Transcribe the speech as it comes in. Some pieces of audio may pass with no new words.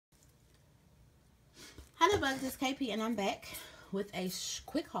Bugs, it's KP and I'm back with a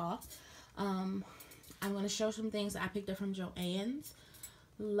quick haul. I'm going to show some things I picked up from Joann's.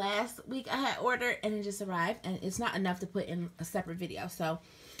 Last week I had ordered and it just arrived, and it's not enough to put in a separate video, so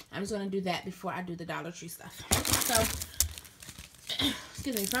I'm just going to do that before I do the Dollar Tree stuff. So,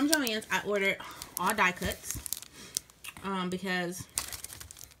 excuse me, from Joann's I ordered all die cuts because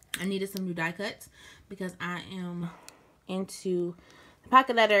I needed some new die cuts because I am into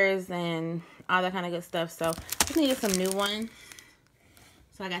pocket letters and all that kind of good stuff, so I just needed some new ones.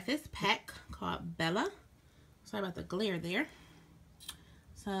 So I got this pack called Bella. Sorry about the glare there.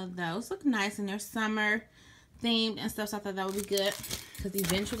 So those look nice and they're summer themed and stuff, so I thought that would be good because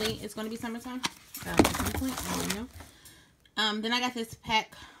eventually it's going to be summertime. So at some point, I don't know. Then I got this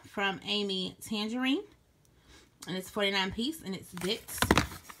pack from Amy Tangerine, and it's 49 piece and it's bits.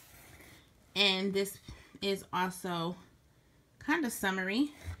 And this is also kind of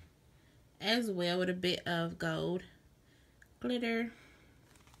summery as well, with a bit of gold glitter.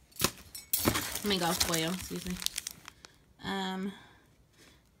 Let me go foil, excuse me. Then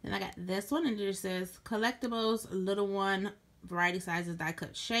I got this one, and it just says collectibles, little one, variety sizes, die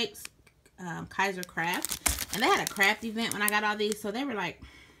cut shapes, Kaiser Craft. And they had a craft event when I got all these, so they were like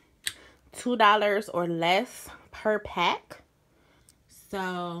 $2 or less per pack.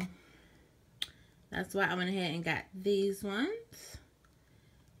 So that's why I went ahead and got these ones.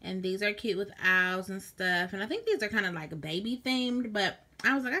 And these are cute with owls and stuff. And I think these are kind of like baby themed, but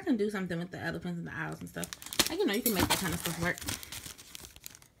I was like, I can do something with the elephants and the owls and stuff. Like, you know, you can make that kind of stuff work.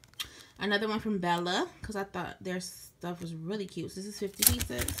 Another one from Bella, because I thought their stuff was really cute. So this is 50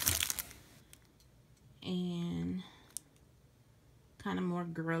 pieces. And kind of more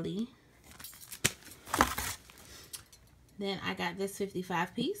girly. Then I got this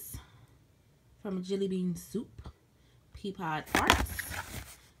 55 piece from Jelly Bean Soup. Peapod Arts.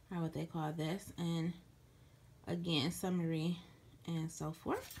 Or what they call this. And again, summery and so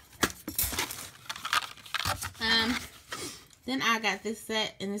forth. Then I got this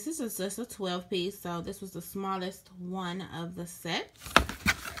set, and this is just a 12 piece, so this was the smallest one of the set.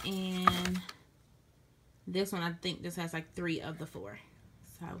 And this one, I think this has like 3 of the 4.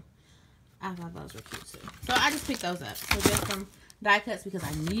 So I thought those were cute too. So I just picked those up. So just some die cuts because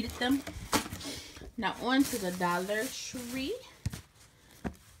I needed them. Now on to the Dollar Tree.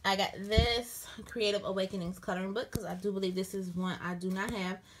 I got this Creative Awakenings coloring book because I do believe this is one I do not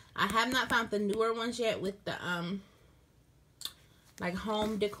have. I have not found the newer ones yet with the like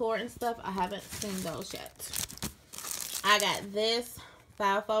home decor and stuff. I haven't seen those yet. I got this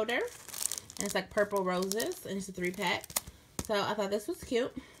file folder, and it's like purple roses, and it's a 3-pack. So I thought this was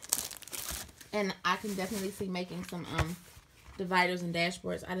cute, and I can definitely see making some dividers and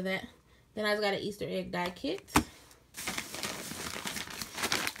dashboards out of that. Then I just got an Easter egg die kit.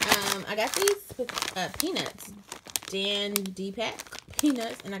 I got these peanuts, Dan D-Pack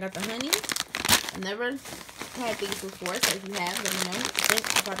peanuts, and I got the honey. I never had these before, so if you have, let me know. I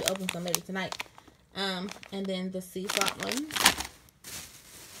think I'll probably open some later tonight. And then the sea salt ones.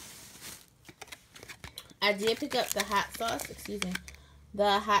 I did pick up the hot sauce,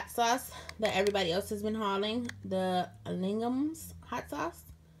 the hot sauce that everybody else has been hauling, the Lingham's hot sauce.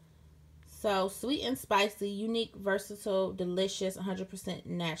 So, sweet and spicy, unique, versatile, delicious, 100%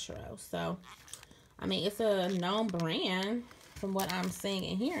 natural. So, I mean, it's a known brand from what I'm seeing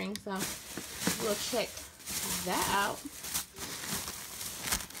and hearing. So, we'll check that out.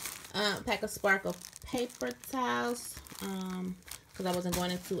 Pack of Sparkle paper towels. Because I wasn't going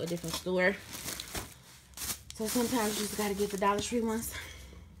into a different store. So, sometimes you just got to get the Dollar Tree ones.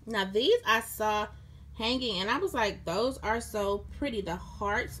 Now, these I saw hanging, and I was like, those are so pretty. The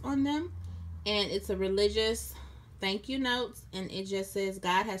hearts on them. And it's a religious thank you notes, and it just says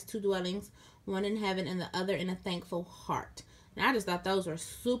God has 2 dwellings, one in heaven and the other in a thankful heart. And I just thought those were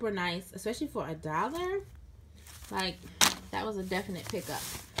super nice, especially for $1. Like, that was a definite pickup.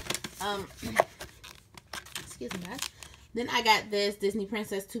 Excuse me, guys. Then I got this Disney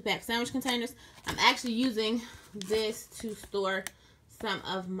Princess 2-pack sandwich containers. I'm actually using this to store some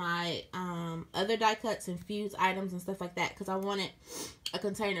of my other die cuts and fuse items and stuff like that, because I wanted a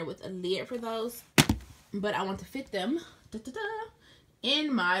container with a lid for those, but I want to fit them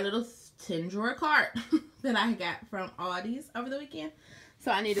in my little 10-drawer cart that I got from Aldi's over the weekend.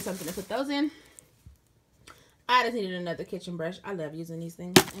 So I needed something to put those in. I just needed another kitchen brush. I love using these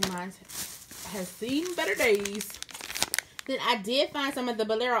things, and mine has seen better days. Then I did find some of the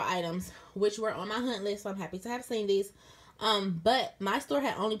Bolero items, which were on my hunt list, so I'm happy to have seen these. But my store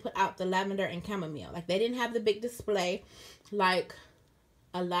had only put out the lavender and chamomile. Like, they didn't have the big display like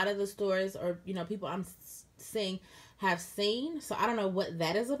a lot of the stores, or, you know, people I'm seeing have seen. So I don't know what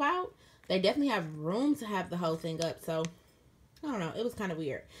that is about. they definitely have room to have the whole thing up. So, I don't know. It was kind of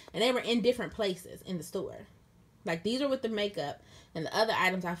weird. And they were in different places in the store. Like, these are with the makeup, and the other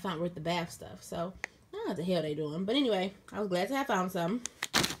items I found were with the bath stuff. So, I don't know what the hell they doing. But anyway, I was glad to have found some.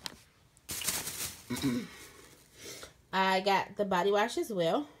 I got the body wash as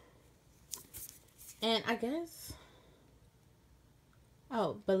well. And I guess...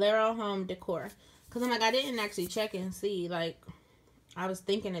 Oh, Bolero Home Decor. Because I'm like, I didn't actually check and see. Like, I was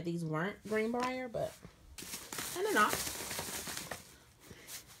thinking that these weren't Greenbrier, but... And they're not.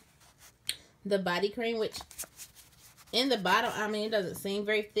 The body cream, which... In the bottle, I mean, it doesn't seem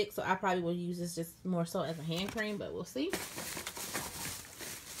very thick, so I probably will use this just more so as a hand cream, but we'll see.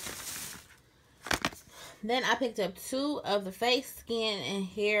 Then I picked up 2 of the face, skin, and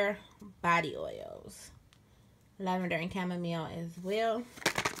hair body oils. Lavender and chamomile as well.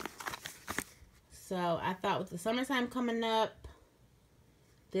 So I thought with the summertime coming up,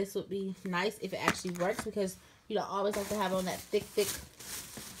 this would be nice if it actually works, because you don't always have to have on that thick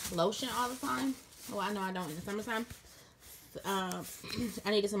lotion all the time. Well, I know I don't in the summertime. I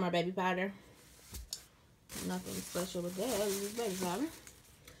needed some more baby powder. Nothing special with that. It's just baby powder.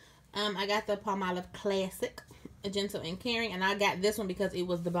 I got the Palmolive Classic, Gentle and Caring, and I got this one because it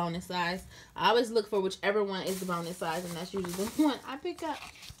was the bonus size. I always look for whichever one is the bonus size, and that's usually the one I pick up.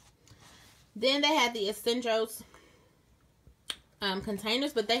 Then they had the Essentials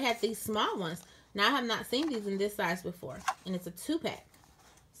containers, but they had these small ones. Now, I have not seen these in this size before, and it's a 2-pack.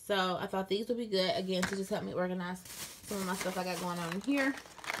 So, I thought these would be good, again, to just help me organize some of my stuff I got going on in here.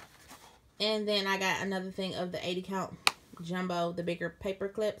 And then I got another thing of the 80 count jumbo, the bigger paper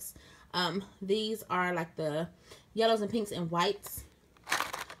clips. These are like the yellows and pinks and whites.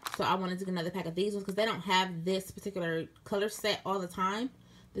 So I wanted to get another pack of these ones because they don't have this particular color set all the time.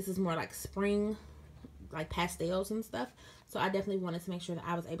 This is more like spring, like pastels and stuff. So I definitely wanted to make sure that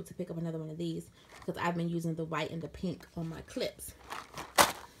I was able to pick up another one of these because I've been using the white and the pink on my clips.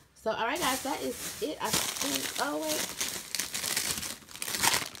 So, alright guys, that is it, I think. Oh, wait.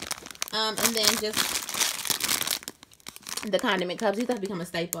 And then just the condiment cups. These have become a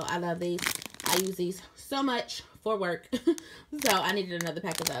staple. I love these. I use these so much for work. So, I needed another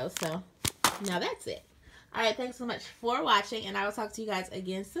pack of those. So, now that's it. Alright, thanks so much for watching. And I will talk to you guys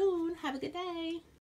again soon. Have a good day.